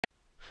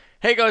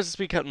Hey guys, it's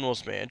me, Captain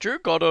Norseman. Drew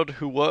Goddard,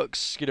 who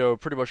works,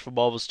 pretty much for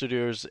Marvel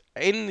Studios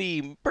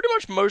pretty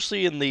much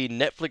mostly in the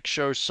Netflix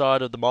show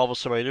side of the Marvel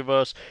Cinematic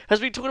Universe, has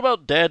been talking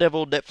about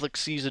Daredevil Netflix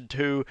Season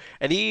 2,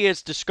 and he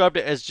has described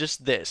it as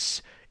just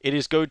this. It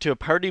is going to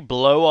apparently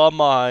blow our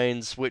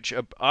minds, which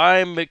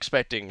I'm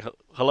expecting.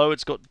 Hello,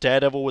 it's got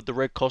Daredevil with the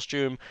red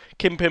costume.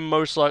 Kingpin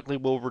most likely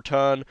will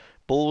return.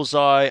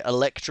 Bullseye,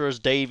 Elektra's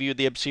debut in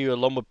the MCU,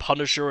 along with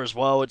Punisher as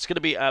well. It's going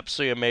to be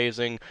absolutely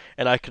amazing,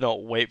 and I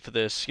cannot wait for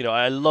this.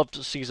 I loved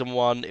season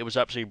one; it was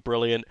absolutely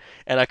brilliant,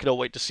 and I cannot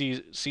wait to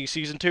see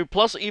season two.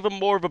 Plus, even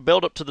more of a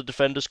build up to the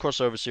Defenders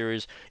crossover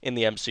series in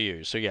the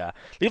MCU. So yeah,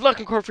 leave a like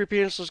and comment for your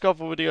opinions. Let's go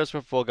for videos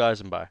before,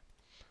 guys, and bye.